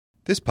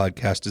This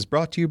podcast is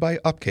brought to you by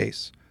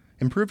Upcase.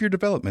 Improve your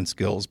development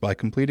skills by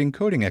completing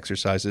coding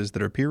exercises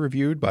that are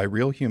peer-reviewed by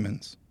real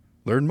humans.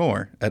 Learn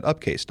more at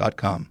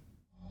upcase.com.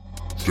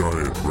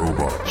 Giant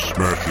robots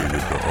smashing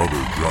into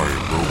other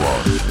giant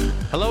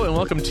robots. Hello and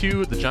welcome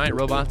to the Giant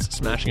Robots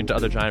Smashing into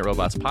Other Giant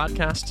Robots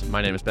podcast.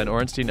 My name is Ben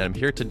Orenstein and I'm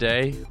here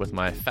today with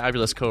my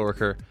fabulous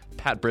coworker,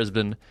 Pat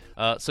Brisbane.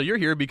 So you're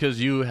here because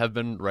you have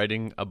been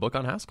writing a book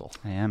on Haskell.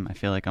 I am. I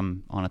feel like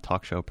I'm on a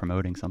talk show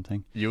promoting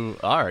something. You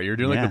are. You're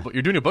doing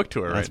you're doing a book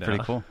tour That's right now.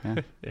 pretty cool.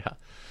 Yeah.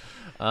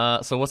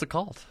 Yeah. So what's it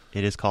called?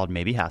 It is called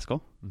Maybe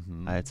Haskell.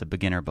 Mm-hmm. It's a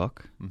beginner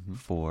book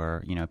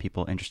for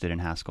people interested in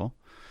Haskell.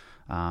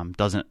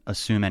 Doesn't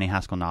assume any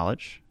Haskell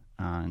knowledge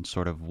and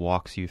sort of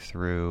walks you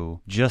through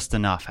just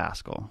enough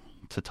Haskell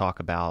to talk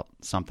about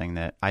something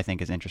that I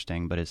think is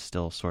interesting, but is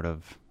still sort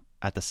of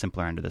at the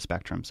simpler end of the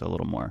spectrum, so a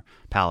little more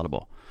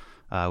palatable,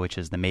 which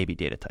is the maybe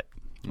data type,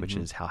 which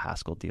is how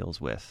Haskell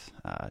deals with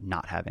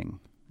not having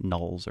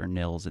nulls or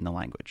nils in the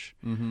language.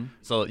 Mm-hmm.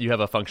 So you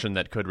have a function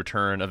that could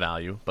return a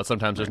value, but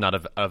sometimes there's not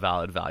a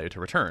valid value to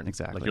return.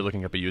 Exactly. Like you're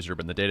looking up a user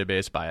in the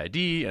database by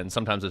ID, and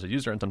sometimes there's a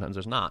user and sometimes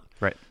there's not.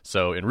 Right.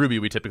 So in Ruby,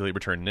 we typically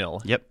return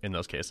nil Yep. in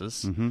those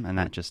cases. And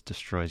that just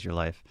destroys your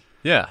life.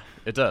 Yeah,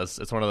 it does.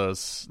 It's one of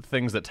those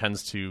things that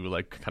tends to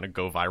kind of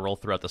go viral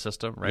throughout the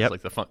system, right? Yep.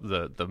 Like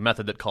the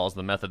method that calls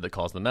the method that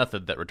calls the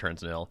method that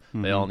returns nil.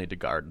 They all need to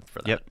guard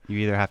for that. Yep. You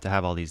either have to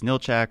have all these nil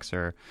checks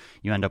or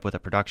you end up with a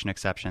production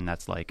exception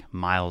that's like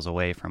miles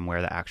away from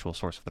where the actual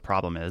source of the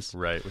problem is.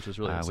 Right, which is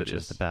really which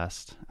insidious. is the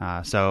best.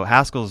 So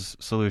Haskell's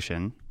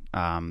solution,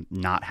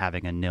 not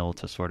having a nil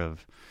to sort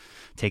of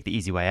take the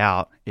easy way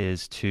out,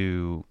 is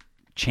to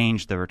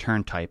change the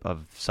return type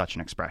of such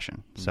an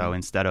expression. So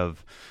instead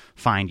of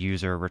find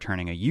user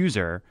returning a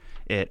user,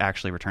 it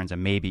actually returns a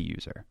maybe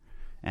user.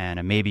 And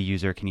a maybe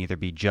user can either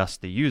be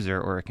just the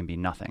user or it can be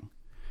nothing.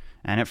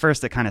 And at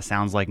first it kind of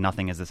sounds like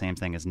nothing is the same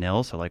thing as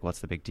nil, so like what's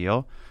the big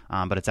deal?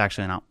 But it's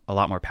actually not a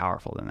lot more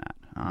powerful than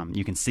that.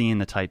 You can see in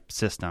the type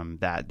system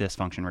that this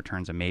function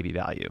returns a maybe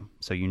value.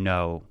 So you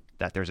know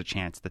that there's a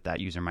chance that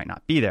that user might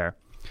not be there,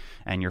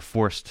 and you're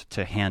forced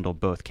to handle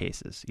both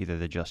cases, either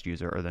the just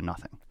user or the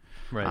nothing.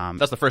 Right.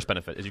 That's the first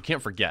benefit, is you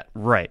can't forget.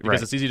 Right,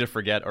 because it's easy to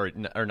forget or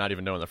not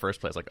even know in the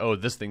first place. Like, oh,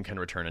 this thing can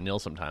return a nil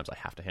sometimes. I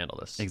have to handle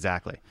this.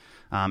 Exactly.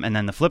 And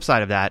then the flip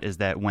side of that is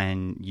that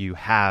when you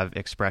have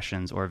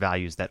expressions or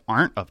values that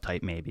aren't of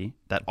type maybe,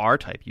 that are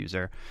type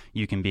user,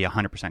 you can be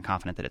 100%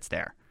 confident that it's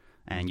there.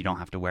 And you don't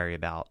have to worry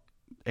about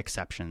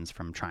exceptions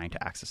from trying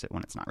to access it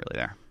when it's not really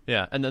there.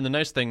 Yeah, and then the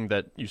nice thing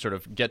that you sort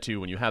of get to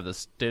when you have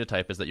this data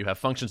type is that you have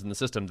functions in the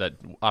system that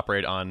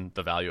operate on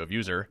the value of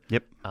user.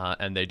 Yep.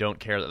 And they don't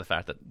care that the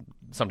fact that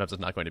sometimes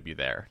it's not going to be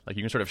there. Like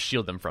you can sort of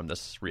shield them from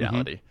this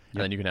reality.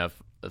 And then you can have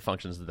the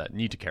functions that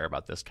need to care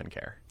about this can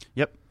care.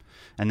 Yep.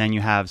 And then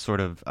you have sort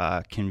of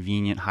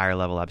convenient higher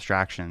level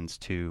abstractions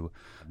to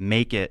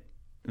make it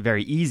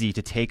very easy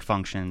to take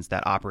functions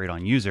that operate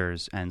on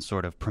users and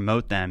sort of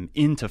promote them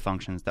into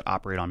functions that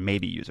operate on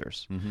maybe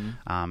users.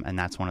 And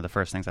that's one of the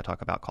first things I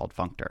talk about called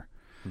functor,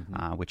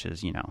 which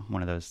is,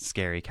 one of those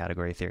scary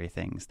category theory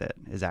things that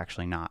is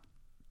actually not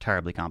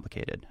terribly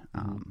complicated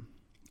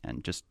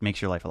and just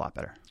makes your life a lot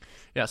better.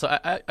 Yeah, so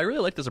I really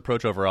like this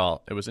approach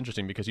overall. It was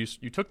interesting because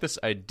you took this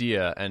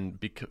idea, and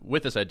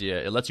with this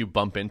idea, it lets you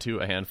bump into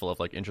a handful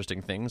of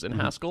interesting things in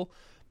Haskell.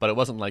 But it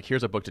wasn't like,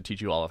 here's a book to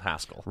teach you all of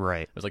Haskell.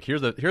 Right. It was like, here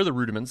are the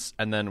rudiments,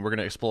 and then we're going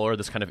to explore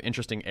this kind of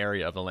interesting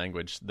area of the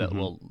language that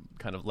will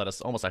kind of let us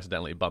almost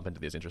accidentally bump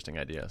into these interesting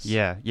ideas.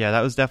 Yeah,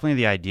 that was definitely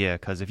the idea,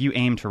 because if you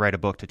aim to write a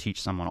book to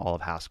teach someone all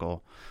of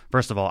Haskell,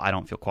 first of all, I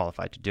don't feel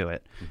qualified to do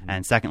it.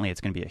 And secondly,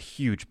 it's going to be a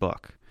huge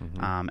book.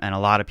 And a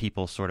lot of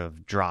people sort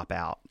of drop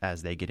out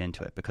as they get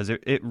into it, because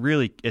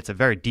it's a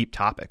very deep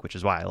topic, which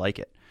is why I like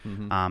it.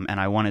 And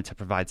I wanted to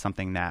provide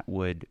something that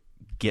would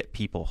get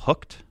people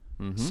hooked.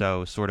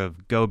 So sort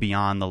of go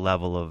beyond the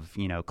level of,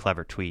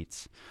 clever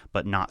tweets,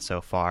 but not so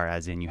far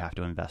as in you have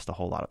to invest a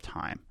whole lot of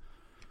time.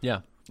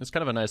 Yeah, it's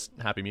kind of a nice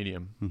happy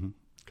medium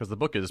because the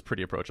book is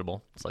pretty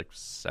approachable. It's like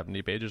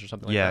 70 pages or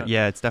something like that.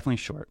 Yeah, it's definitely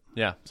short.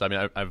 Yeah, so I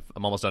mean, I'm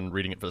almost done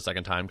reading it for the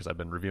second time because I've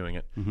been reviewing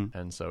it.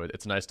 And so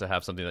it's nice to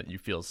have something that you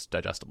feel is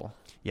digestible.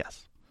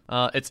 Yes.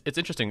 It's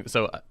interesting.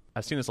 So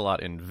I've seen this a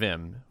lot in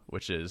Vim,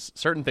 which is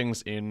certain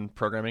things in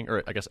programming,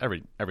 or I guess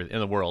every in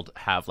the world,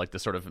 have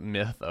this sort of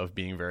myth of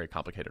being very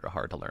complicated or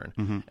hard to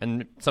learn.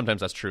 And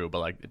sometimes that's true,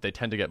 but they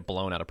tend to get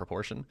blown out of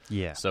proportion.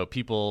 Yeah. So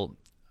people,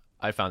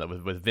 I found that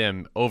with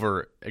Vim,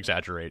 over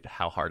exaggerate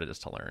how hard it is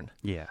to learn.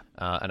 Yeah.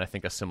 And I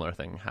think a similar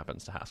thing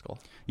happens to Haskell.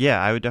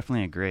 Yeah, I would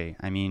definitely agree.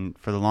 I mean,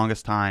 for the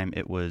longest time,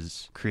 it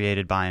was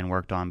created by and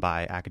worked on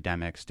by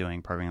academics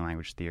doing programming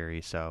language theory.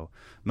 So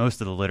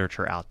most of the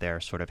literature out there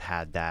sort of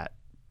had that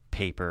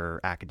paper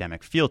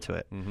academic feel to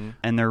it.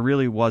 And there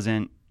really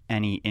wasn't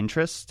any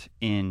interest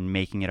in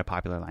making it a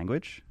popular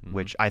language,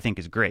 which I think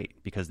is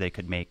great because they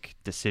could make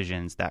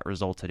decisions that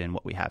resulted in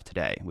what we have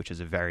today, which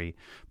is a very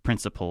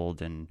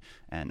principled and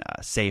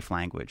safe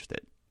language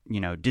that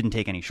didn't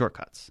take any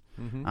shortcuts,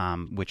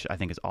 which I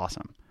think is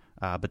awesome.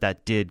 But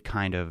that did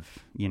kind of,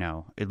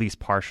 at least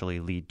partially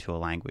lead to a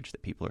language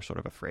that people are sort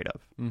of afraid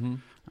of. Mm-hmm.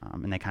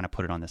 And they kind of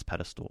put it on this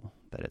pedestal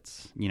that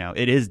it's,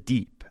 it is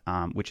deep,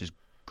 which is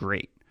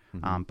great.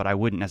 Mm-hmm. But I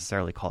wouldn't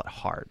necessarily call it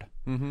hard.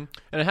 Mm-hmm.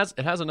 And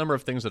it has a number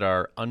of things that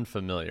are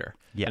unfamiliar.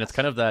 Yes. And it's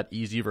kind of that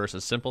easy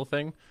versus simple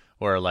thing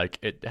where like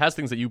it has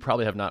things that you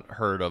probably have not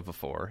heard of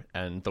before,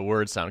 and the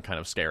words sound kind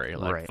of scary,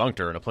 like Right.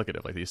 functor and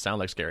applicative. Like these sound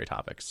like scary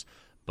topics,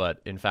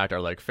 but in fact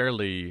are like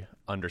fairly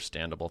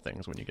understandable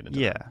things when you get into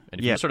Yeah. them.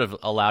 And if Yeah. you sort of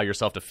allow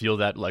yourself to feel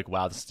that, like,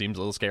 wow, this seems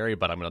a little scary,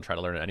 but I'm going to try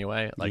to learn it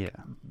anyway, like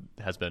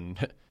has been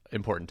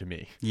important to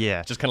me.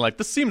 Yeah. Just kind of like,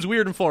 this seems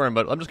weird and foreign,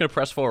 but I'm just going to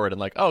press forward and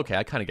like, oh, okay,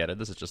 I kind of get it.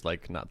 This is just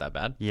like not that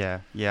bad.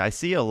 Yeah. I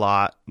see a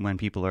lot when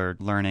people are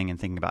learning and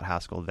thinking about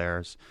Haskell.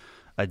 There's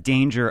a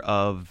danger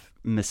of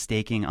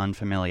mistaking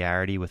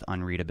unfamiliarity with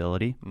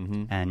unreadability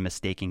and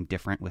mistaking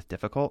different with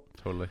difficult.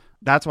 Totally.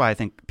 That's why I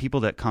think people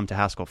that come to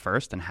Haskell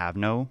first and have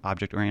no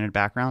object-oriented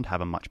background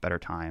have a much better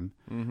time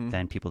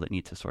than people that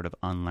need to sort of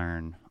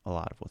unlearn a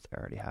lot of what they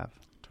already have.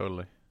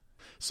 Totally.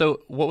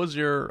 So what was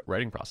your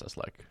writing process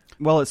like?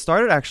 Well, it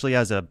started actually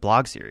as a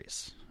blog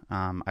series.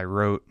 I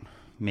wrote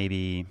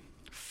maybe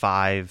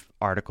 5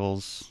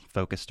 articles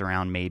focused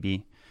around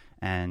maybe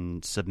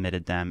and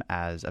submitted them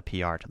as a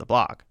PR to the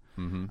blog.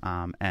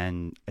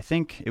 And I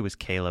think it was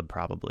Caleb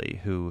probably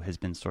who has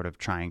been sort of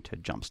trying to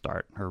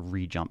jumpstart or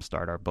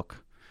re-jumpstart our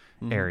book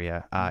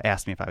area,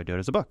 asked me if I would do it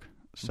as a book.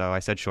 So I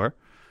said sure.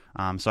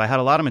 So I had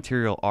a lot of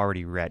material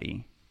already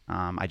ready.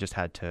 I just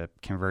had to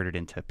convert it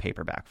into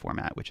paperback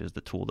format, which is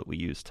the tool that we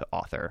use to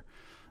author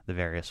the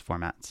various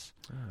formats.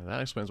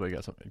 That explains why you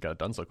got it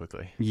done so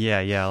quickly.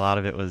 Yeah, a lot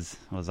of it was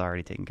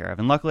already taken care of.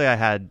 And luckily I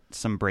had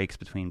some breaks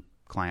between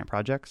client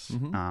projects.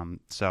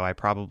 So I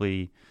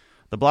probably...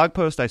 The blog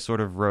post I sort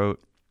of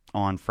wrote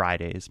on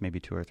Fridays, maybe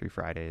 2 or 3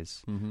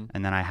 Fridays.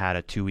 And then I had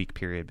a 2-week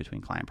period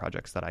between client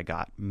projects that I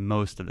got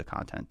most of the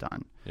content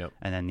done. Yep.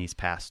 And then these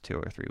past 2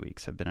 or 3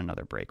 weeks have been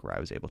another break where I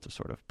was able to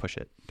sort of push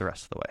it the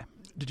rest of the way.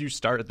 Did you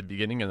start at the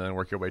beginning and then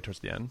work your way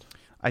towards the end?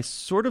 I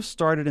sort of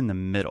started in the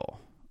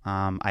middle.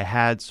 I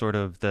had sort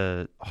of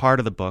the heart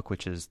of the book,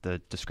 which is the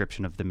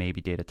description of the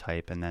maybe data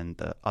type, and then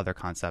the other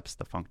concepts,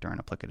 the functor and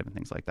applicative and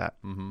things like that.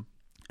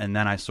 And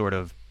then I sort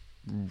of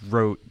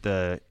wrote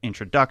the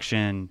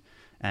introduction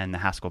and the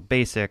Haskell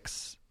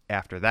basics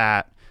after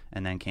that,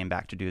 and then came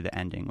back to do the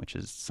ending, which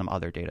is some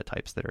other data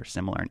types that are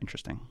similar and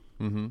interesting.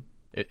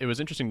 It was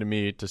interesting to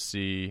me to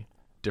see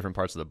different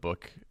parts of the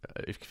book.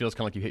 It feels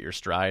kind of like you hit your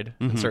stride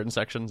in certain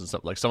sections, and so,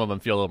 like some of them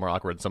feel a little more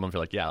awkward, and some of them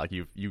feel like, yeah, like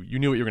you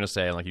knew what you were going to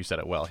say, and like you said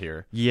it well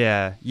here.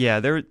 Yeah.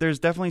 There's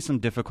definitely some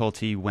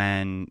difficulty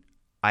when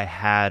I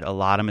had a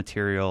lot of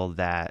material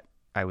that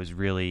I was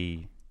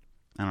really,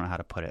 I don't know how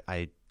to put it.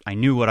 I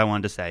knew what I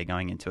wanted to say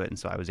going into it, and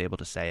so I was able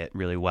to say it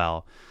really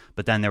well.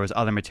 But then there was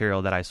other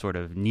material that I sort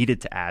of needed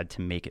to add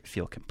to make it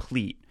feel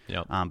complete,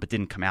 but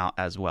didn't come out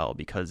as well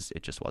because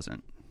it just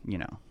wasn't,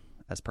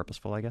 as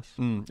purposeful, I guess.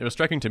 It was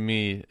striking to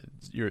me,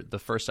 the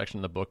first section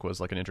of the book was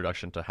like an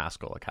introduction to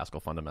Haskell, like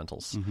Haskell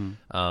fundamentals.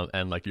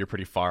 And like you're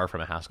pretty far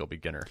from a Haskell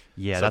beginner.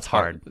 Yeah, so that's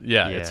hard.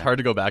 Yeah, it's hard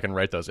to go back and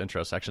write those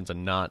intro sections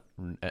and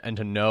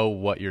to know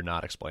what you're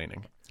not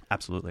explaining.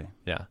 Absolutely.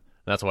 Yeah.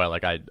 That's why,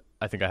 like,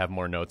 I think I have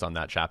more notes on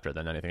that chapter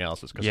than anything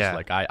else, because it's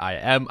like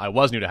I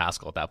was new to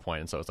Haskell at that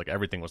point, and so it's like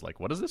everything was like,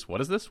 what is this?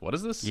 What is this? What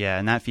is this? Yeah,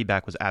 and that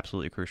feedback was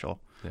absolutely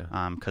crucial.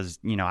 Yeah. Because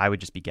I would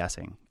just be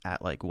guessing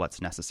at like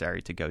what's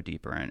necessary to go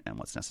deeper and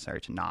what's necessary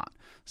to not.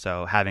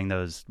 So having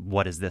those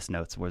 "what is this"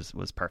 notes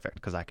was perfect,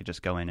 because I could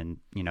just go in and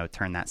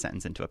turn that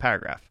sentence into a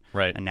paragraph.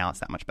 Right. And now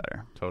it's that much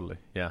better. Totally.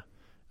 Yeah.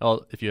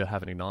 Well, if you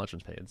have an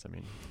acknowledgments page, I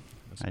mean,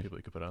 there's some people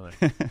you could put on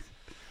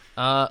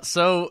there.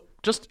 So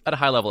just at a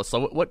high level,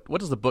 so what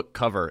does the book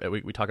cover?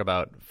 We talk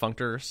about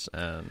functors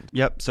and...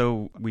 Yep,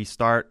 so we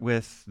start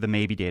with the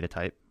maybe data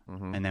type,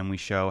 and then we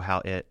show how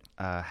it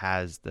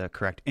has the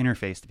correct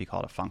interface to be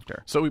called a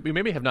functor. So we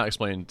maybe have not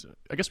explained...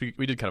 I guess we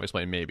did kind of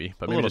explain maybe,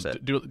 but maybe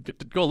just go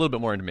a little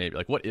bit more into maybe.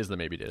 Like, what is the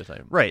maybe data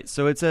type? Right,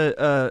 so it's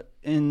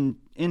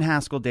in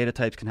Haskell, data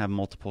types can have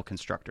multiple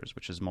constructors,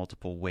 which is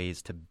multiple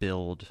ways to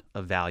build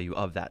a value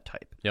of that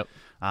type. Yep.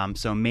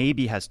 So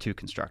maybe has 2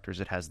 constructors.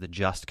 It has the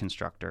just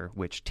constructor,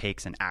 which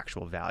takes an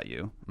actual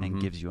value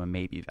and gives you a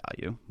maybe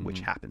value,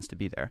 which happens to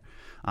be there.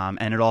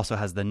 And it also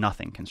has the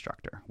nothing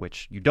constructor,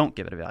 which you don't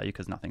give it a value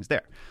because nothing's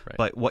there. Right.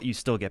 But what you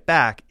still get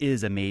back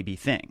is a maybe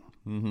thing.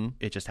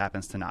 It just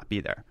happens to not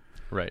be there.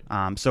 Right.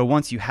 So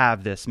once you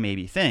have this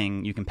maybe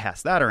thing, you can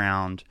pass that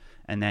around,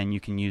 and then you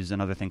can use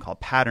another thing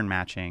called pattern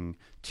matching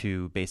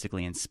to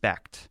basically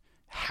inspect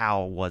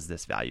how was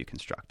this value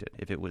constructed.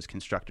 If it was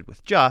constructed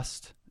with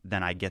just,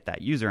 then I get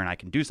that user and I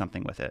can do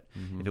something with it.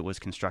 If it was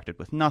constructed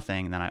with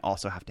nothing, then I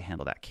also have to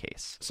handle that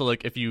case. So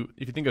like if you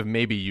think of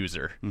maybe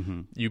user,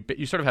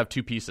 you sort of have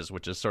 2 pieces,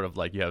 which is sort of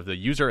like you have the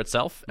user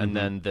itself and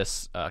then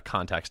this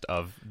context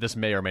of this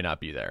may or may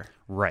not be there.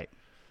 Right.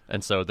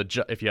 And so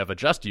if you have a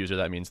just user,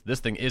 that means this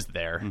thing is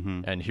there,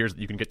 and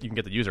you can get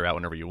the user out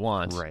whenever you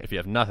want. Right. If you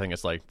have nothing,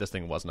 it's like this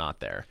thing was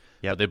not there.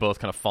 Yeah, they both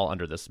kind of fall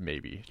under this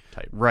maybe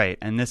type. Right,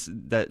 and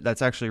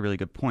that's actually a really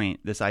good point.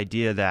 This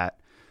idea that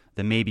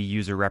the maybe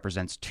user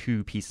represents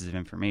two pieces of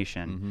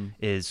information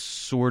is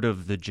sort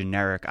of the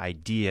generic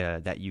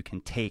idea that you can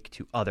take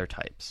to other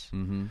types.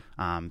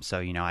 So,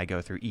 I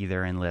go through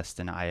either and list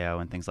and IO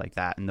and things like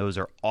that. And those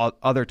are all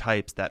other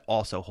types that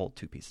also hold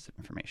two pieces of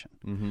information.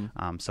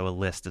 So a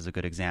list is a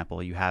good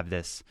example. You have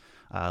this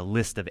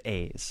list of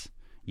A's.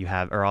 You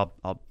have, or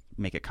I'll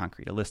make it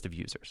concrete, a list of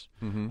users.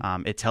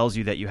 It tells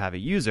you that you have a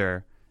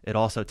user. It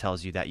also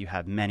tells you that you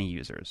have many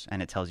users,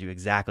 and it tells you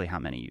exactly how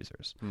many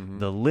users.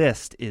 The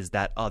list is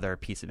that other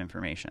piece of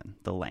information,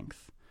 the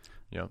length.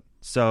 Yep.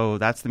 So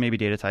that's the maybe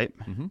data type.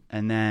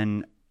 And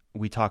then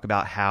we talk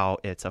about how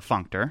it's a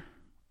functor,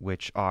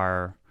 which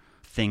are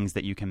things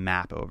that you can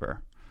map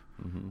over.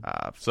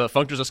 So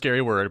functor's a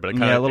scary word, but it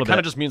kind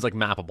of just means like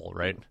mappable,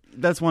 right?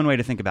 That's one way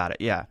to think about it,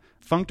 yeah.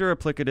 Functor,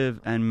 applicative,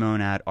 and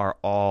monad are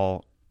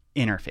all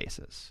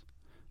interfaces.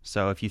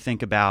 So if you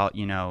think about,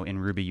 in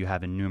Ruby you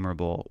have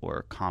enumerable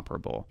or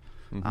comparable.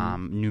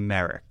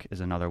 Numeric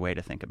is another way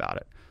to think about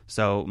it.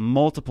 So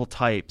multiple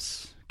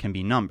types can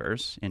be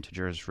numbers,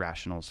 integers,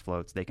 rationals,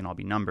 floats, they can all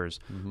be numbers.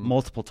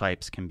 Multiple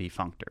types can be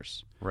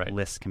functors. Right.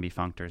 Lists can be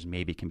functors,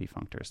 maybe can be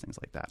functors, things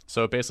like that.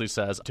 So it basically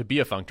says to be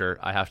a functor,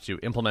 I have to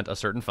implement a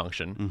certain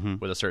function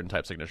with a certain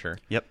type signature.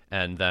 Yep.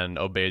 And then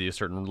obey these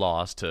certain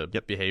laws to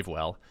behave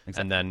well.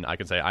 Exactly. And then I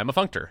can say I'm a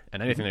functor,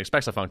 and anything that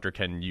expects a functor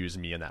can use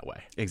me in that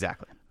way.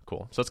 Exactly.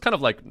 Cool. So it's kind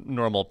of like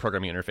normal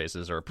programming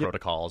interfaces or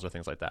protocols or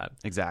things like that.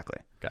 Exactly.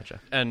 Gotcha.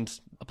 And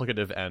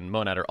applicative and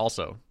monad are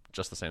also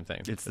just the same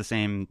thing. It's the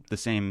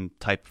same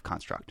type of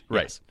construct.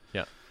 Right.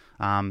 Yes.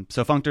 Yeah.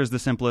 So functor is the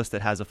simplest.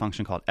 It has a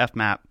function called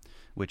fmap,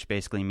 which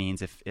basically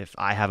means if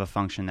I have a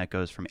function that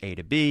goes from A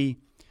to B,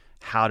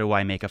 how do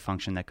I make a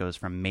function that goes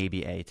from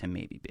maybe A to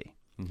maybe B?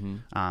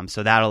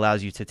 So that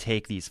allows you to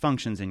take these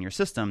functions in your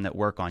system that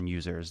work on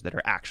users that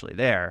are actually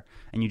there,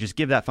 and you just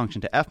give that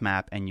function to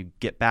fmap, and you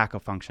get back a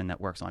function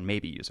that works on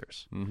maybe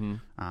users,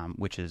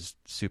 which is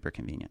super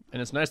convenient.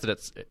 And it's nice that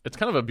it's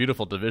kind of a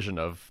beautiful division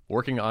of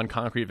working on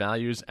concrete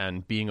values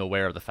and being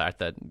aware of the fact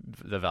that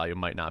the value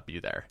might not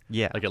be there.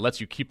 Yeah. Like it lets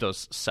you keep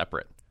those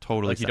separate.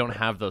 Totally like you don't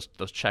separate. have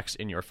those checks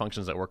in your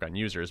functions that work on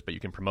users, but you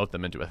can promote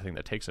them into a thing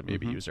that takes a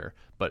maybe user,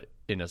 but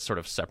in a sort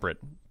of separate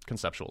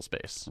conceptual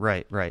space.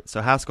 Right.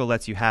 So Haskell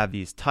lets you have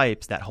these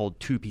types that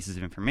hold two pieces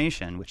of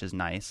information, which is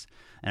nice.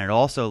 And it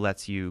also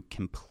lets you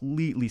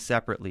completely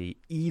separately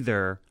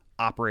either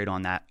operate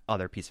on that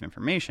other piece of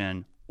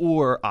information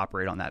or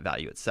operate on that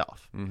value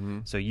itself.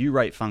 So you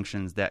write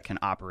functions that can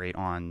operate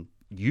on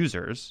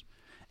users,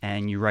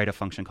 and you write a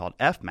function called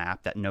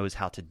fmap that knows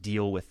how to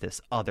deal with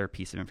this other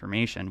piece of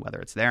information,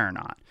 whether it's there or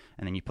not.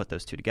 And then you put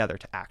those two together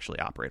to actually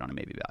operate on a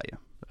maybe value.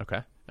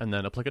 Okay. And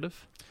then applicative?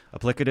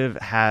 Applicative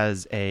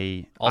has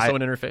an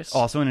interface?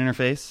 Also an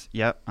interface,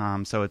 yep.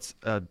 So it's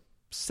a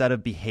set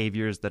of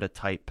behaviors that a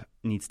type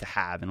needs to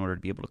have in order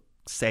to be able to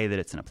say that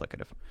it's an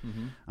applicative.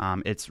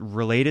 It's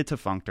related to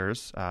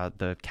functors.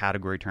 The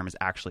category term is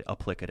actually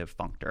applicative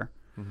functor.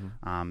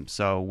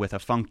 So with a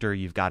functor,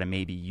 you've got a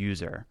maybe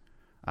user.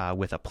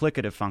 With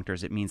applicative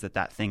functors, it means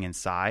that thing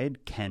inside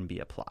can be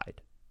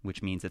applied,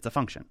 which means it's a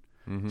function.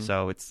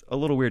 So it's a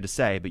little weird to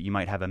say, but you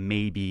might have a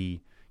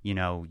maybe,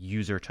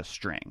 user to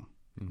string.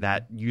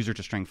 That user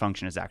to string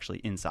function is actually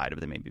inside of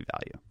the maybe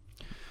value.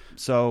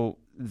 So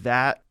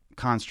that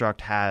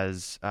construct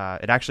has,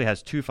 it actually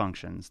has two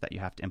functions that you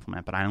have to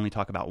implement, but I only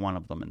talk about one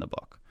of them in the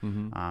book,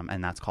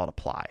 and that's called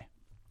apply.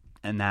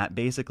 And that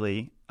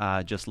basically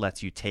just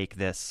lets you take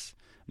this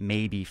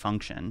maybe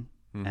function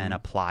and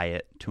apply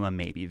it to a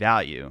maybe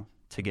value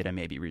to get a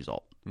maybe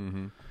result.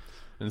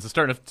 And it's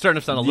starting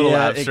to sound a little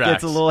abstract. It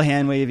gets a little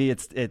hand wavy.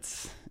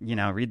 It's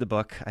read the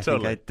book. I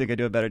think I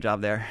do a better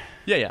job there.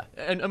 Yeah.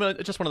 And I mean,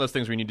 it's just one of those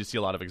things where you need to see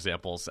a lot of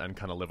examples and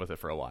kind of live with it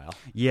for a while.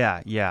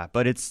 Yeah.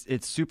 But it's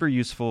super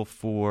useful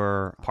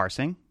for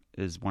parsing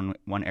is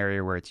one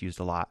area where it's used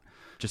a lot,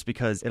 just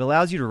because it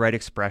allows you to write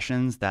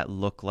expressions that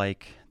look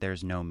like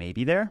there's no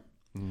maybe there.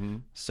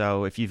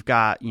 So if you've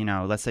got,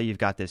 let's say you've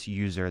got this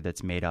user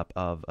that's made up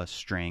of a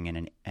string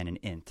and an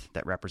int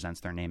that represents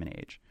their name and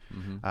age.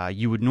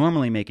 You would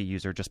normally make a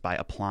user just by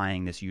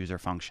applying this user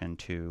function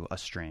to a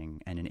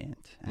string and an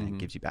int, and it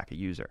gives you back a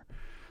user.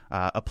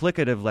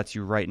 Applicative lets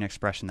you write an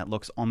expression that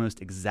looks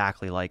almost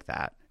exactly like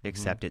that,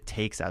 except it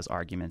takes as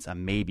arguments a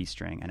maybe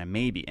string and a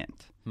maybe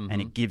int,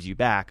 and it gives you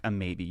back a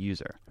maybe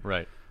user.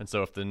 Right. And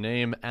so if the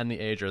name and the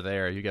age are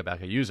there, you get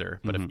back a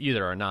user, but if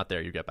either are not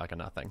there, you get back a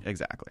nothing.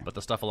 Exactly. But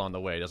the stuff along the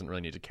way doesn't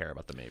really need to care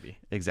about the maybe.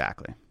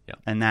 Exactly. Yeah.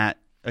 And that,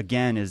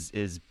 again,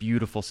 is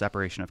beautiful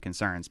separation of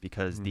concerns,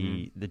 because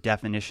the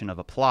definition of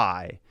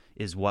apply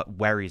is what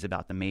worries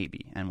about the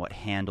maybe and what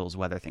handles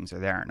whether things are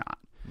there or not.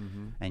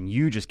 And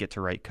you just get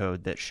to write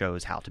code that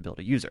shows how to build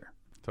a user.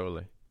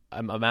 Totally.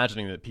 I'm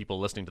imagining that people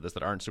listening to this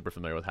that aren't super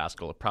familiar with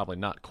Haskell are probably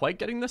not quite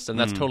getting this, and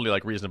that's totally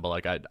reasonable.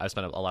 Like I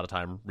spent a lot of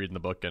time reading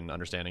the book and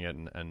understanding it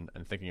and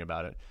thinking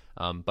about it.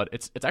 But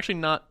it's actually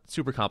not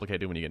super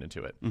complicated when you get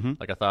into it.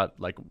 Like I thought,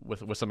 like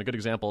with some good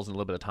examples and a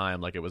little bit of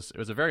time, like it was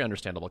a very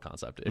understandable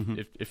concept.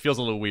 It feels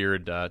a little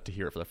weird to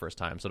hear it for the first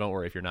time, so don't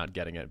worry if you're not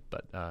getting it.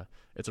 But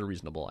it's a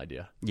reasonable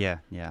idea. Yeah,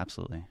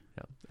 absolutely.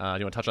 Yeah. Do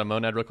you want to touch on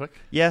Monad real quick?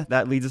 Yeah,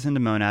 that leads us into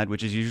Monad,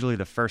 which is usually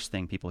the first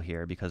thing people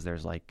hear because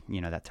there's like,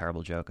 that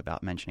terrible joke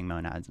about mentioning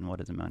monads and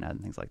what is a monad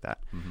and things like that.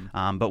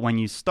 But when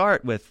you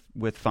start with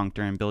functor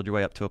and build your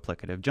way up to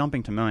applicative,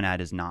 jumping to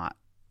monad is not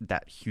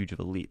that huge of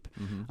a leap.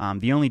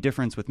 The only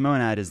difference with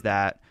monad is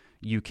that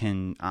you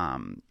can,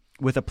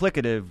 with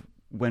applicative,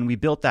 when we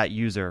built that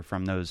user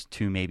from those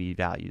two maybe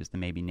values, the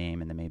maybe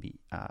name and the maybe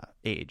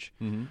age,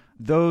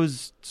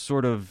 those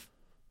sort of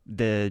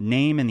the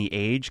name and the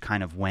age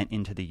kind of went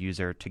into the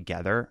user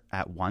together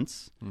at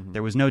once.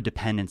 There was no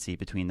dependency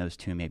between those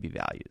two maybe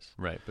values.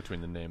 Right, between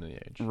the name and the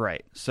age.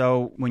 Right.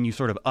 So when you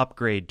sort of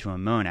upgrade to a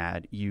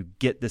monad, you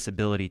get this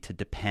ability to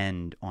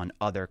depend on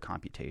other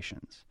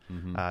computations.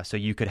 So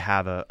you could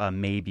have a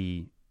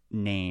maybe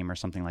name or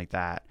something like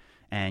that,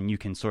 and you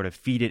can sort of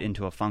feed it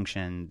into a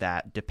function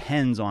that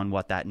depends on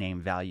what that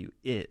name value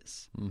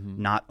is,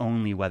 not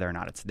only whether or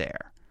not it's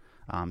there.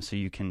 So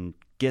you can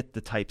get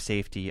the type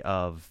safety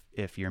of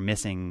if you're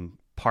missing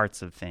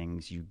parts of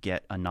things, you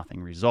get a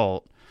nothing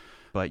result,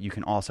 but you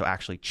can also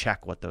actually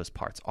check what those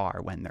parts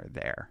are when they're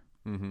there.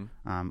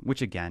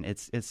 Which again,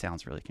 it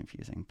sounds really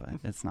confusing, but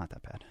it's not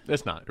that bad.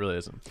 It's not. It really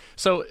isn't.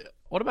 So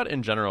what about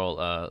in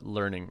general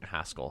learning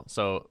Haskell?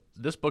 So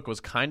this book was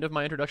kind of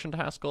my introduction to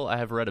Haskell. I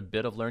have read a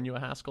bit of Learn You a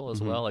Haskell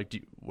as well. Like,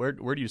 where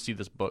do you see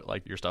this book,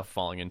 like your stuff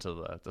falling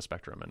into the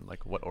spectrum, and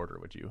like what order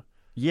would you?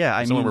 Yeah,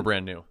 I mean, we're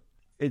brand new.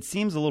 It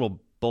seems a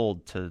little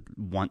bold to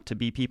want to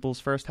be people's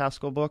first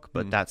Haskell book,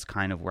 but that's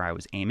kind of where I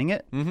was aiming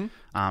it,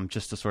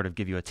 just to sort of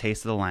give you a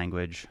taste of the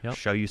language,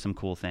 show you some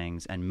cool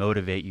things, and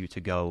motivate you to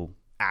go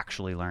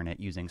actually learn it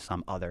using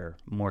some other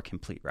more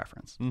complete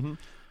reference.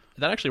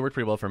 That actually worked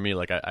pretty well for me.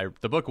 Like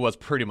the book was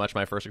pretty much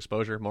my first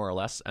exposure, more or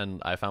less,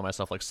 and I found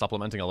myself like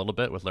supplementing a little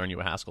bit with Learn You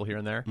a Haskell here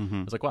and there.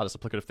 I was like, wow, this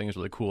applicative thing is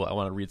really cool. I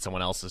want to read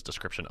someone else's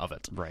description of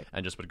it, right?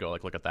 And just would go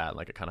like look at that, and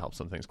like it kind of helped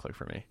some things click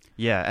for me.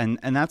 Yeah,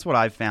 and that's what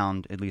I've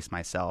found, at least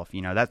myself.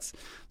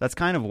 That's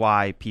kind of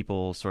why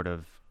people sort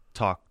of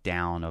talk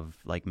down of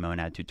like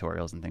monad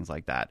tutorials and things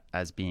like that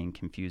as being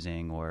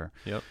confusing or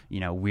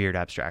weird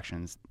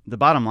abstractions. The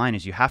bottom line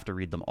is you have to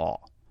read them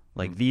all.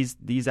 Like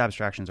these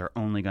abstractions are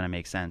only going to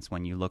make sense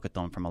when you look at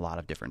them from a lot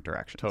of different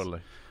directions. Totally.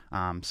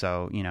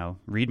 So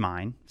read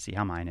mine, see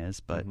how mine is,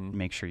 but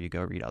make sure you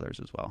go read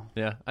others as well.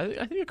 Yeah, I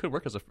think it could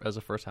work as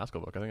a first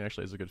Haskell book. I think it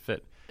actually is a good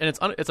fit, and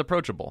it's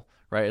approachable,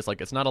 right? It's like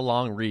it's not a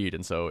long read,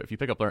 and so if you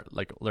pick up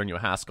Learn You a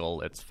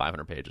Haskell, it's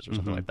 500 pages or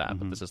something like that.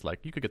 But this is like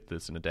you could get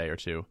this in a day or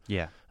two.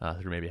 Yeah.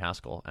 Through maybe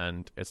Haskell,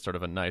 and it's sort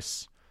of a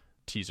nice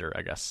teaser,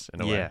 I guess,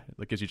 in a way.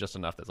 It gives you just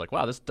enough that's like,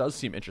 wow, this does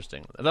seem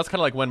interesting. And that's kind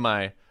of like when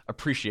my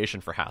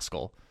appreciation for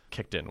Haskell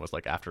kicked in, was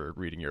like after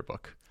reading your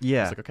book.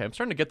 Yeah. It's like, okay, I'm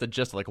starting to get the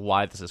gist of like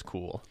why this is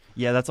cool.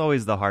 Yeah, that's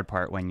always the hard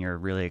part when you're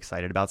really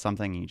excited about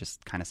something and you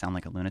just kind of sound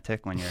like a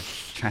lunatic when you're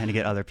trying to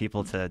get other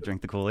people to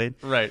drink the Kool-Aid.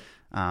 Right.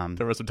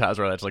 There were some times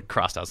where I just like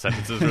crossed out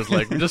sentences. It was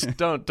like, just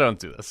don't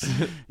do this.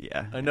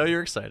 Yeah. I know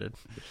you're excited.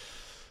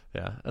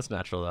 Yeah, that's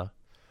natural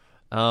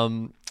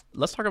though.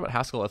 Let's talk about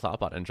Haskell at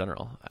Thoughtbot in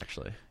general,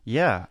 actually.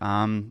 Yeah,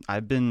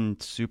 I've been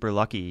super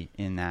lucky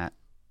in that,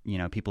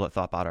 people at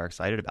Thoughtbot are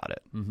excited about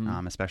it,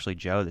 especially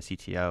Joe, the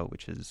CTO,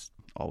 which is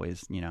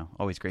always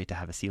great to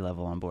have a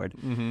C-level on board.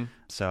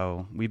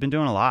 So we've been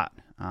doing a lot,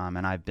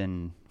 and I've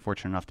been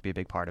fortunate enough to be a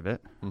big part of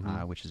it,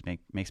 which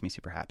makes me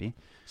super happy.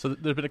 So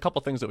there's been a couple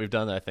things that we've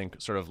done that I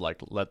think sort of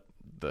like let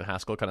the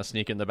Haskell kind of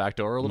sneak in the back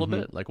door a little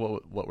bit. Like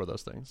what were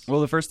those things?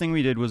 Well, the first thing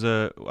we did was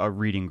a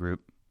reading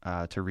group.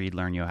 To read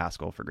Learn You a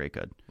Haskell for Great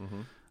Good.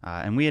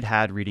 And we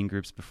had reading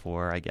groups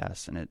before, I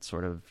guess, and it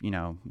sort of,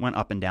 went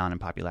up and down in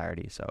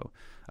popularity. So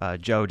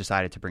Joe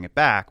decided to bring it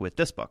back with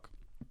this book.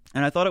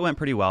 And I thought it went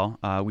pretty well.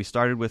 We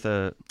started with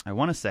I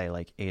want to say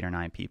like 8 or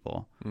 9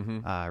 people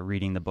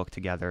reading the book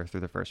together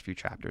through the first few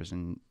chapters.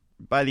 And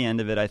by the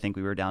end of it, I think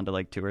we were down to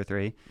like 2 or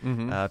 3.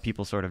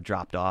 People sort of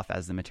dropped off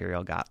as the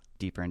material got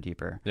deeper and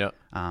deeper. Yeah.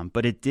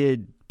 But it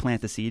did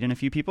plant the seed in a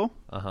few people.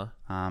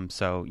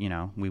 So,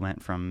 we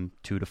went from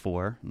 2 to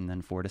 4 and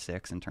then 4 to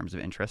 6 in terms of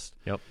interest.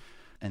 Yep.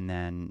 And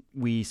then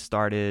we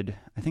started,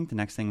 I think the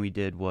next thing we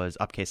did was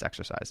upcase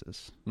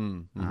exercises.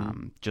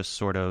 Just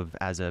sort of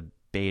as a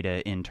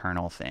beta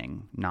internal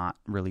thing, not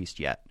released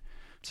yet.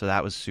 So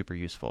that was super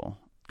useful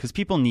because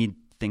people need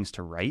things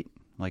to write.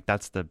 Like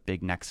that's the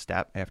big next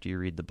step after you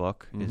read the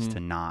book is to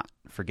not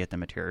forget the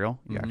material.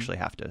 You actually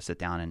have to sit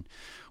down and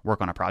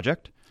work on a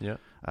project. Yeah.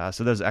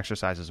 So those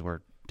exercises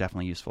were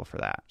definitely useful for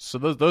that. So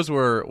those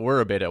were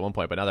a beta at one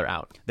point, but now they're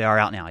out. They are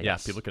out now,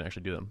 yes. Yeah, people can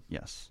actually do them.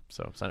 Yes.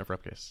 So sign up for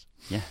Upcase.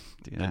 Yeah,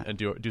 do that. And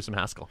do some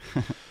Haskell.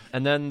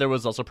 And then there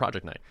was also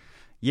Project Night.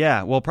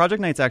 Yeah, well,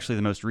 Project Night's actually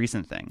the most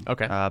recent thing.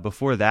 Okay.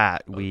 Before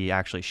that, we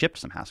actually shipped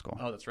some Haskell.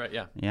 Oh, that's right,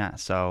 yeah. Yeah,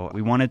 so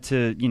we wanted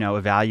to,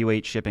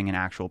 evaluate shipping an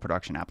actual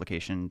production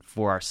application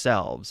for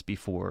ourselves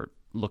before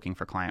looking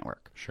for client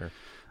work. Sure.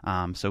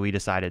 So we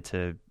decided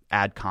to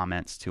add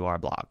comments to our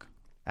blog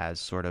as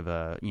sort of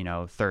a,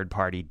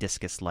 third-party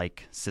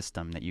Disqus-like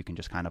system that you can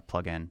just kind of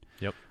plug in.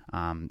 Yep.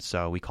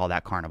 So we call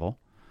that Carnival.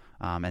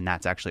 And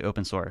that's actually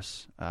open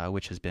source,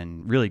 which has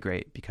been really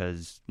great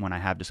because when I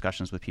have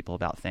discussions with people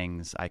about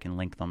things, I can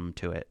link them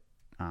to it.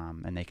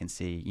 And they can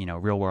see,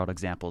 real world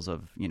examples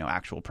of,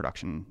 actual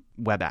production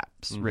web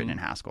apps written in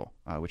Haskell,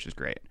 which is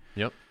great.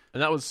 Yep.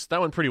 And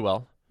that went pretty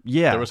well.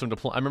 Yeah. There was some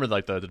I remember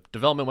like the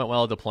development went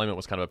well. Deployment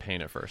was kind of a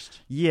pain at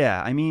first.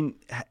 Yeah. I mean,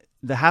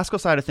 the Haskell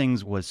side of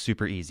things was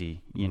super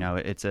easy.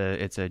 It's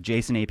a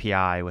JSON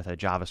API with a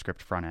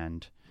JavaScript front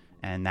end,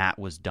 and that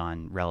was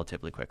done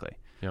relatively quickly.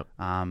 Yep.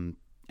 And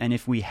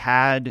if we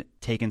had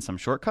taken some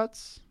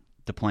shortcuts,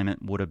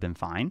 deployment would have been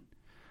fine.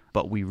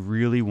 But we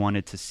really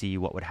wanted to see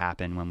what would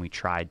happen when we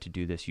tried to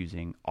do this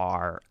using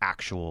our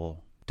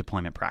actual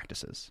deployment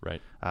practices, right?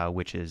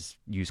 Which is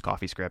use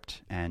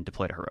CoffeeScript and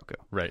deploy to Heroku.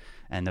 Right.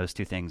 And those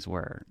two things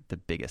were the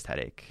biggest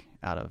headache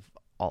out of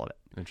all of it.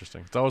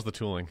 Interesting. It's always the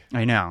tooling.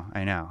 I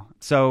know.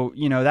 So,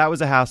 that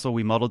was a hassle.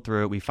 We muddled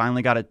through it. We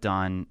finally got it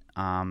done.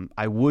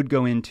 I would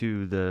go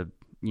into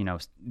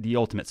the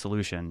ultimate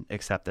solution,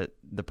 except that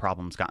the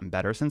problem's gotten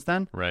better since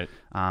then. Right.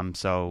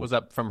 So was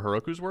that from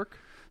Heroku's work?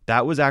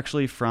 That was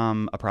actually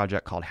from a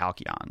project called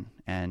Halcyon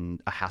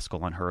and a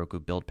Haskell on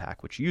Heroku build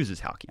pack, which uses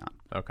Halcyon.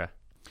 Okay.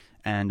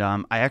 And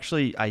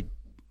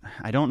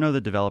I don't know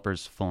the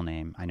developer's full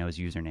name. I know his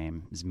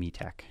username is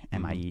Mietek,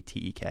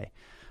 Mietek.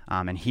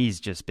 And he's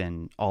just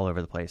been all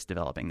over the place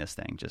developing this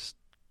thing. Just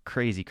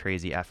crazy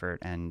effort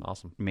and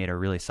awesome. Made a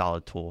really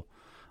solid tool.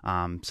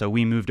 So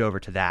we moved over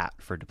to that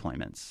for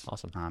deployments.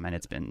 Awesome. And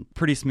it's been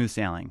pretty smooth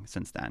sailing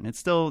since then.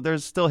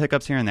 There's still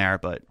hiccups here and there,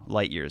 but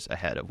light years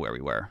ahead of where we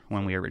were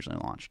when we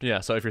originally launched. Yeah.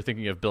 So if you're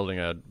thinking of building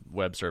a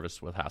web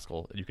service with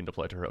Haskell, you can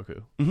deploy to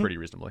Heroku pretty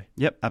reasonably.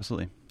 Yep,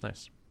 absolutely.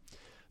 Nice.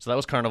 So that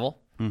was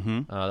Carnival.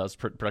 Mm-hmm. That was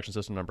production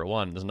system number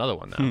 1. There's another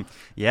one now.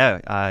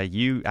 Yeah.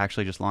 You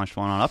actually just launched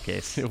one on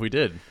Upcase. We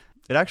did.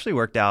 It actually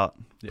worked out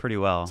pretty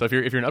well. So if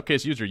you're an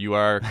Upcase user, you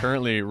are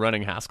currently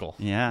running Haskell.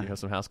 Yeah. You have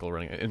some Haskell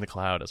running in the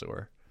cloud, as it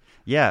were.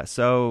 Yeah,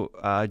 so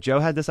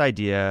Joe had this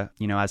idea,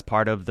 as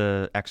part of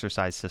the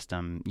exercise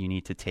system, you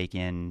need to take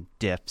in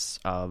diffs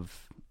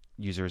of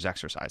users'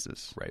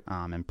 exercises, right,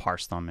 and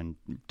parse them and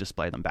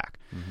display them back.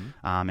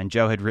 And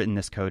Joe had written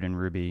this code in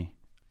Ruby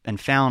and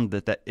found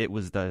that it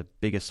was the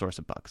biggest source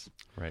of bugs.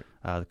 Right.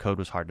 The code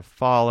was hard to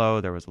follow.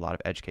 There was a lot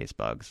of edge case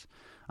bugs.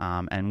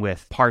 And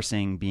with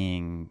parsing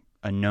being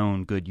a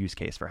known good use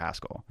case for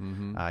Haskell,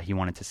 he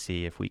wanted to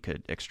see if we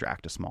could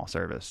extract a small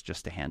service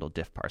just to handle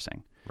diff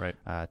parsing. Right.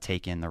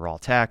 Take in the raw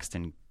text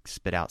and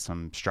spit out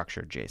some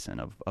structured JSON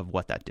of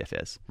what that diff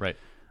is. Right.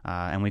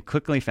 And we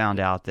quickly found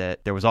out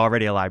that there was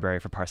already a library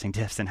for parsing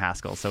diffs in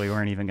Haskell, so we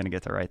weren't even going to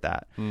get to write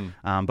that.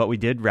 But we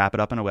did wrap it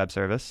up in a web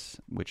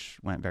service, which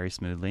went very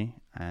smoothly.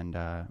 And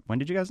when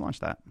did you guys launch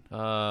that?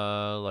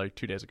 Like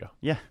 2 days ago.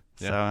 Yeah.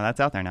 So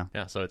that's out there now.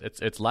 Yeah. So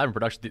it's live in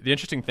production. The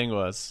interesting thing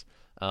was,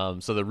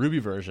 so the Ruby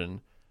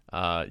version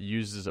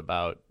uses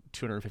about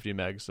 250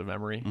 megs of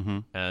memory,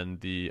 and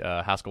the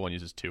Haskell one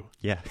uses 2.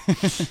 Yeah.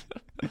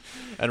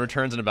 And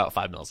returns in about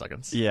 5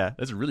 milliseconds. Yeah.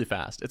 It's really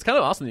fast. It's kind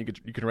of awesome that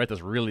you can write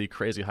this really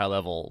crazy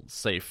high-level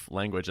safe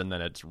language, and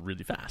then it's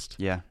really fast.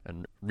 Yeah.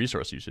 And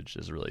resource usage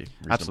is really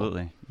reasonable.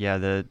 Absolutely. Yeah,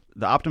 the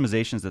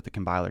optimizations that the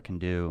compiler can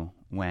do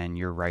when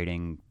you're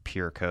writing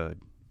pure code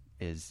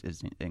is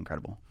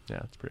incredible. Yeah,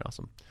 it's pretty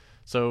awesome.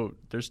 So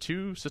there's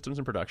 2 systems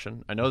in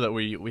production. I know that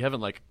we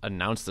haven't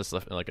announced this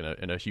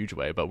in a huge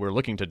way, but we're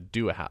looking to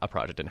do a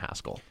project in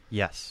Haskell.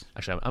 Yes.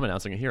 Actually, I'm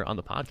announcing it here on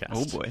the podcast.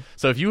 Oh boy.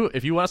 So if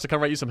you want us to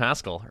come write you some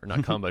Haskell, or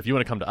not come, but if you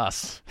want to come to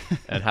us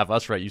and have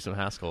us write you some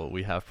Haskell,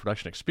 we have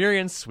production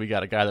experience. We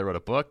got a guy that wrote a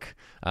book.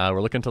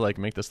 We're looking to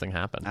make this thing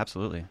happen.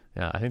 Absolutely.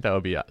 Yeah, I think that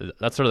would be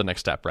that's sort of the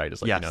next step, right?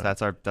 Is yes,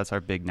 that's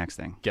our big next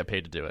thing. Get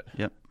paid to do it.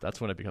 Yep. That's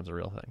when it becomes a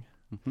real thing.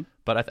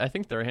 But I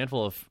think there are a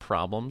handful of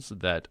problems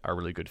that are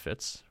really good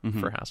fits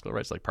for Haskell,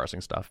 right? It's like parsing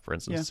stuff, for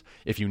instance,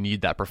 if you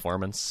need that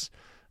performance.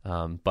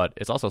 But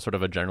it's also sort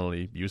of a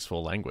generally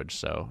useful language,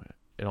 so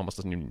it almost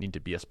doesn't even need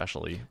to be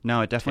especially No,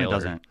 it definitely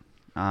tailored.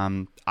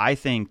 doesn't. I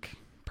think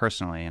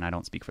personally, and I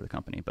don't speak for the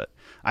company, but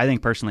I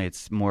think personally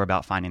it's more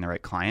about finding the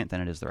right client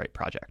than it is the right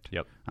project.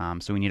 Yep.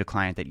 So we need a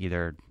client that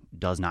either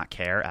does not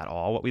care at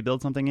all what we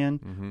build something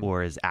in,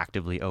 or is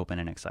actively open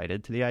and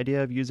excited to the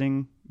idea of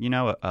using,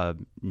 a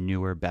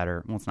newer,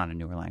 better, well, it's not a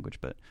newer language,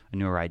 but a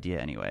newer idea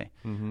anyway,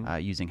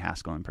 using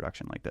Haskell in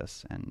production like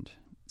this, and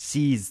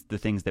sees the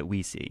things that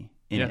we see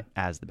in it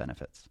as the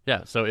benefits.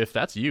 Yeah, so if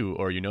that's you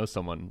or you know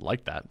someone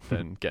like that,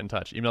 then get in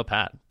touch. Email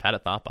Pat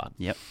at Thoughtbot.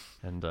 Yep.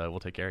 And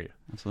we'll take care of you.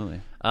 Absolutely.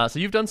 So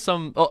you've done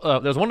some...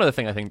 there's one other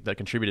thing I think that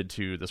contributed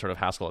to the sort of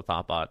Haskell at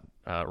Thoughtbot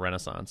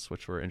renaissance,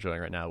 which we're enjoying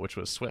right now, which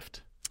was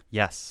Swift.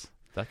 Yes.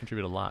 That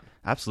contributed a lot.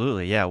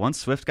 Absolutely, yeah. Once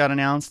Swift got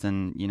announced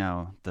and,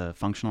 the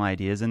functional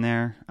ideas in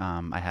there,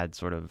 I had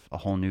sort of a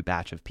whole new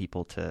batch of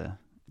people to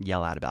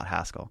yell at about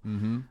Haskell.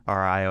 Our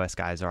iOS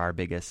guys are our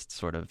biggest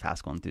sort of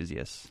Haskell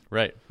enthusiasts.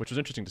 Right, which was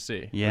interesting to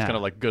see. Yeah. It was kind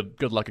of like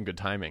good luck and good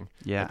timing.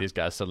 Yeah. That these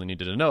guys suddenly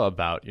needed to know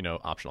about,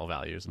 optional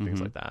values and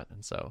things like that.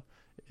 And so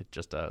it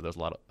just, there's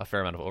a fair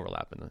amount of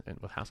overlap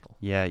with Haskell.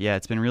 Yeah,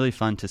 it's been really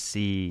fun to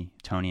see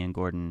Tony and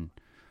Gordon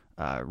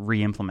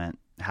re-implement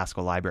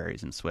Haskell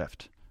libraries in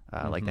Swift.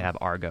 Like they have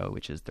Argo,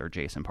 which is their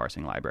JSON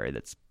parsing library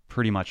that's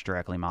pretty much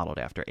directly modeled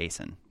after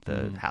ASIN,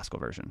 the Haskell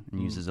version,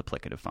 and uses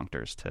applicative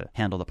functors to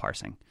handle the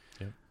parsing.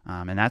 Yep.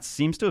 And that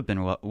seems to have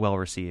been well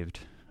received.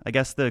 I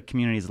guess the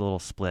community is a little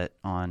split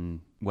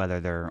on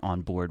whether they're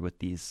on board with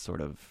these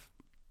sort of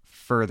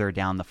further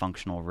down the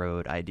functional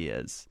road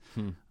ideas.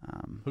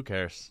 Who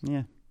cares?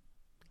 Yeah.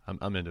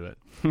 I'm into it.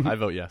 I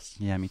vote yes.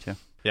 Yeah, me too.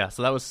 Yeah,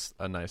 so that was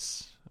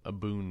a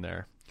boon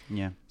there.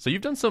 Yeah. So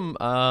you've done some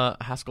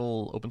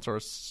Haskell open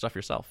source stuff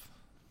yourself.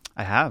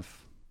 I have.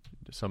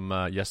 Some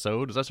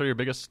Yesod. Is that sort of your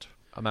biggest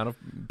amount of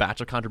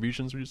batch of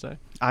contributions, would you say?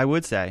 I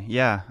would say,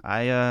 yeah.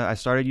 I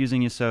started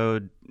using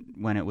Yesod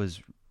when it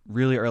was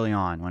really early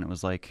on, when it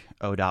was like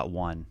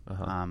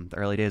 0.1. The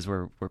early days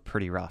were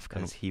pretty rough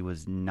because he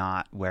was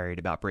not worried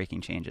about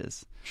breaking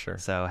changes. Sure.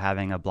 So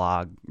having a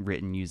blog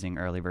written using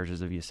early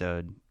versions of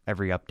Yesod,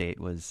 every update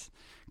was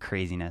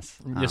craziness.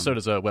 Yesod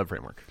is a web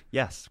framework.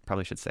 Yes,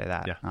 probably should say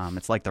that. Yeah.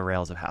 It's like the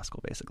Rails of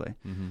Haskell, basically.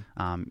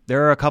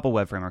 There are a couple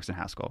web frameworks in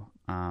Haskell.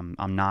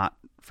 I'm not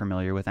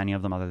familiar with any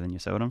of them other than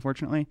Yesod,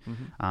 unfortunately.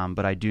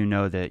 But I do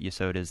know that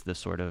Yesod is the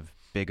sort of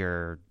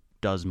bigger,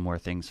 does more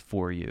things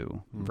for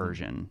you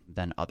version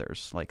than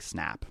others. Like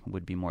Snap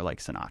would be more like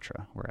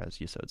Sinatra, whereas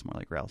Yesod's more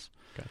like Rails.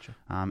 Gotcha.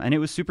 And it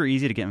was super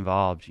easy to get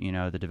involved. You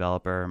know, the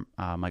developer,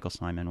 Michael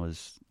Snyman,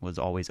 was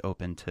always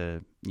open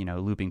to, you know,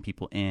 looping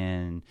people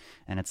in.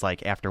 And it's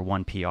like after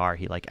one PR,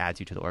 he like adds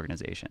you to the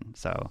organization.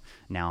 So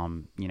now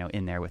I'm, you know,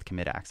 in there with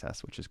commit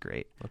access, which is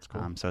great. That's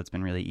cool. So it's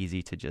been really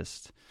easy to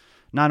just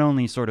not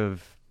only sort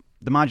of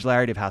the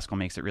modularity of Haskell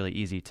makes it really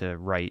easy to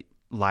write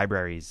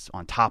libraries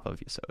on top of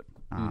Yesod.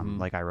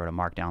 Like I wrote a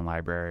Markdown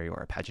library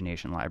or a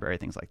pagination library,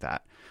 things like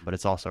that. But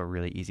it's also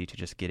really easy to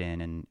just get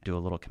in and do a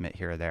little commit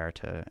here or there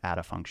to add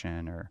a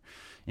function or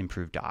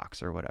improve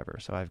docs or whatever.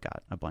 So I've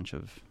got a bunch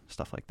of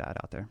stuff like that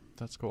out there.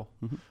 That's cool.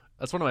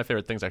 That's one of my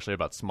favorite things actually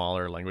about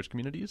smaller language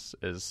communities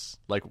is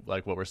like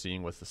what we're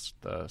seeing with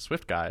the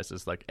Swift guys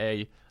is like,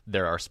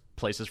 there are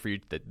places for you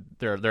that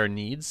there are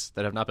needs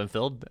that have not been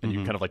filled, and you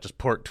kind of like just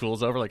port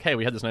tools over. Like, hey,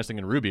 we had this nice thing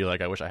in Ruby.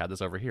 Like, I wish I had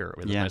this over here.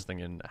 We had this nice thing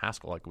in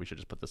Haskell. Like, we should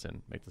just put this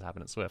in, make this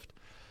happen in Swift.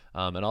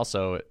 And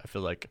also, I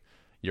feel like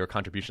your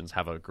contributions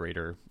have a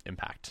greater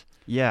impact.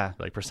 Yeah.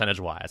 Like percentage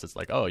wise, it's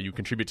like, oh, you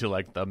contribute to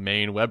like the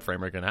main web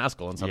framework in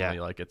Haskell, and suddenly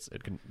like it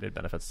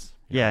benefits.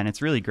 Yeah, and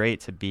it's really great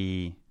to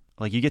be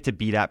like, you get to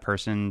be that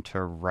person to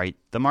write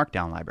the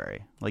Markdown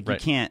library. Like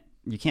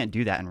you can't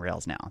do that in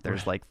Rails now.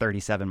 There's like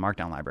 37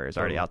 Markdown libraries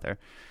already out there.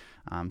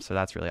 So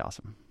that's really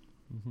awesome.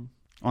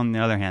 On the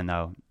other hand,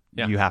 though,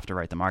 you have to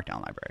write the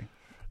Markdown library.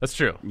 That's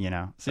true. You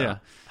know. So yeah.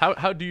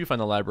 How do you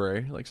find the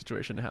library like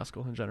situation in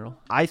Haskell in general?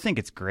 I think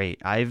it's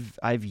great.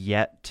 I've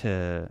yet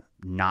to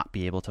not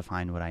be able to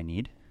find what I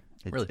need.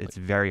 It's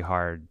very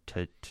hard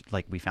to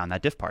like, we found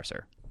that diff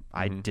parser.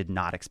 I did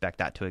not expect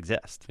that to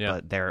exist,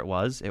 but there it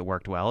was. It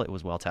worked well. It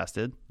was well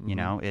tested. You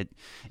know,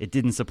 it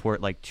didn't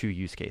support like 2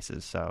 use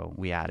cases, so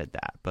we added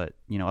that. But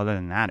you know, other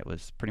than that, it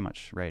was pretty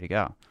much ready to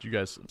go. Did you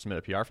guys submit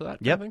a PR for that?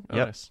 Yep. Kind of thing? Oh,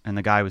 yep. Nice. And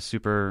the guy was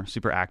super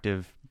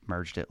active.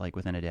 Merged it like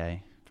within a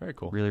day. Very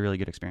cool. Really, really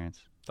good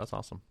experience. That's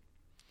awesome.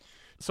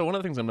 So one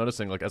of the things I'm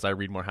noticing, like as I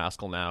read more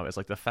Haskell now, is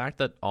like the fact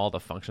that all the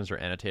functions are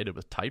annotated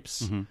with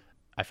types.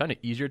 I find it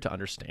easier to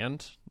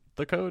understand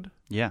the code.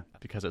 Yeah.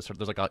 Because it's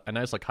there's like a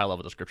nice like high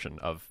level description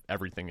of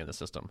everything in the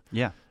system.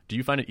 Yeah. Do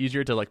you find it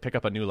easier to like pick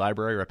up a new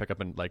library or pick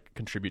up and like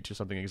contribute to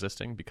something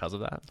existing because of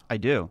that? I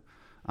do.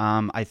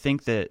 I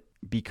think that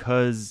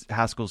because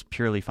Haskell's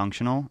purely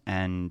functional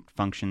and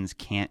functions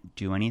can't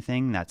do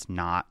anything that's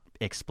not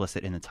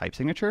explicit in the type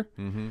signature,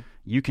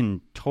 you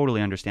can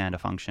totally understand a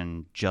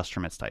function just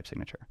from its type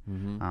signature.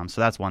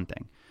 So that's one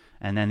thing.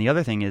 And then the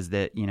other thing is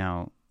that, you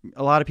know,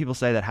 a lot of people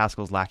say that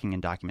Haskell's lacking in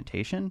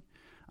documentation,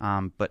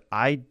 but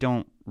I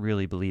don't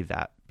really believe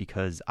that,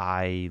 because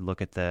I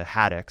look at the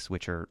Haddix,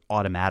 which are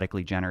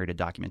automatically generated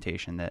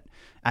documentation that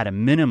at a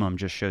minimum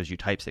just shows you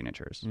type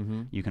signatures.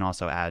 You can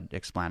also add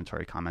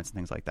explanatory comments and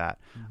things like that.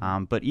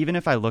 But even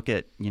if I look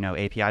at, you know,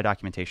 API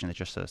documentation that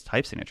just says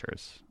type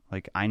signatures,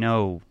 like I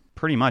know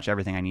pretty much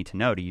everything I need to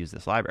know to use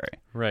this library.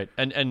 Right.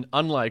 And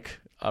unlike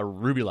a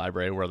Ruby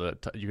library where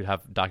you could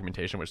have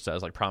documentation which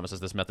says like promises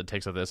this method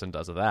takes of this and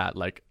does of that,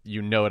 like,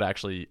 you know, it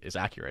actually is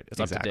accurate. It's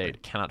up to date.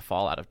 It cannot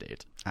fall out of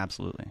date.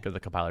 Absolutely. Because the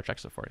compiler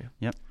checks it for you.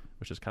 Yep.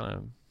 Which is kind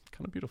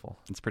of beautiful.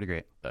 It's pretty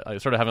great. I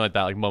sort of having like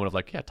that like moment of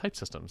like, yeah, type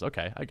systems.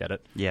 Okay, I get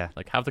it. Yeah.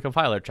 Like have the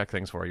compiler check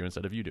things for you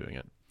instead of you doing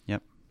it.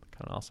 Yep.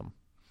 Kind of awesome.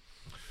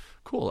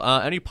 Cool.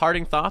 Any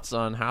parting thoughts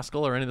on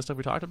Haskell or any of the stuff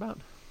we talked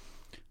about?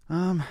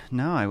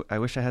 No, I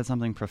wish I had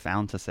something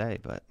profound to say,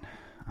 but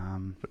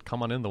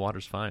come on in, the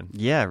water's fine.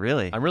 Yeah,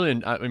 really. I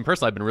mean,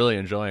 personally, I've been really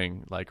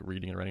enjoying like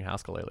reading and writing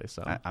Haskell lately.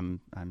 So I'm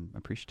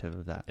appreciative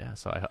of that. Yeah,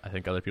 so I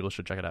think other people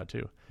should check it out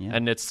too. Yeah.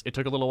 And it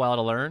took a little while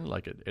to learn.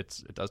 Like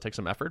it does take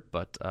some effort,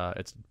 but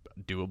it's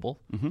doable.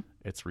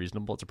 It's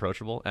reasonable. It's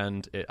approachable,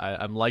 and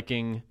I'm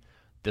liking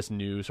this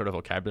new sort of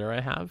vocabulary I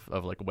have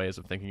of like ways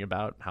of thinking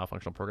about how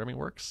functional programming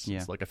works. Yeah.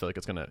 So like I feel like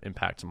it's going to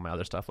impact some of my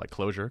other stuff like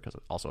Clojure, because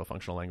it's also a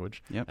functional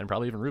language, Yep. and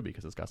probably even Ruby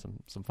because it's got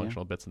some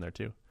functional bits in there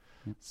too.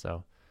 Yep.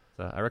 So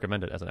I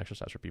recommend it as an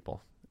exercise for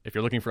people. If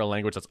you're looking for a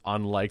language that's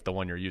unlike the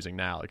one you're using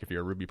now, like if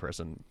you're a Ruby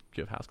person,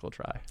 give Haskell a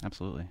try.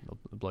 Absolutely. It'll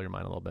blow your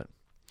mind a little bit.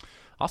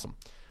 Awesome.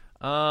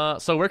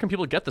 So where can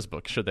people get this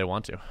book, should they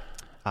want to?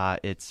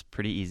 It's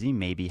pretty easy.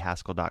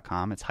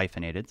 Maybehaskell.com. It's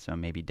hyphenated, so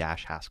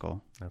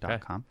maybe-haskell.com. Okay.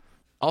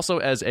 Also,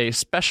 as a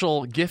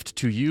special gift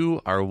to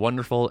you, our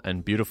wonderful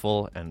and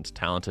beautiful and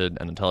talented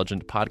and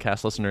intelligent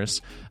podcast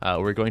listeners,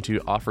 we're going to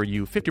offer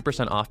you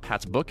 50% off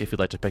Pat's book if you'd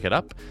like to pick it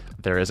up.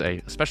 There is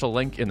a special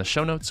link in the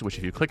show notes, which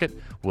if you click it,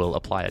 will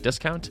apply a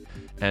discount,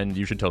 and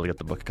you should totally get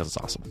the book because it's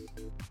awesome.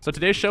 So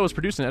today's show was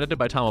produced and edited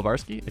by Tom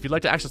Obarski. If you'd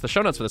like to access the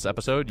show notes for this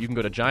episode, you can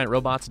go to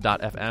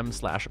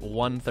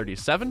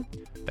giantrobots.fm/137.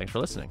 Thanks for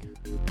listening.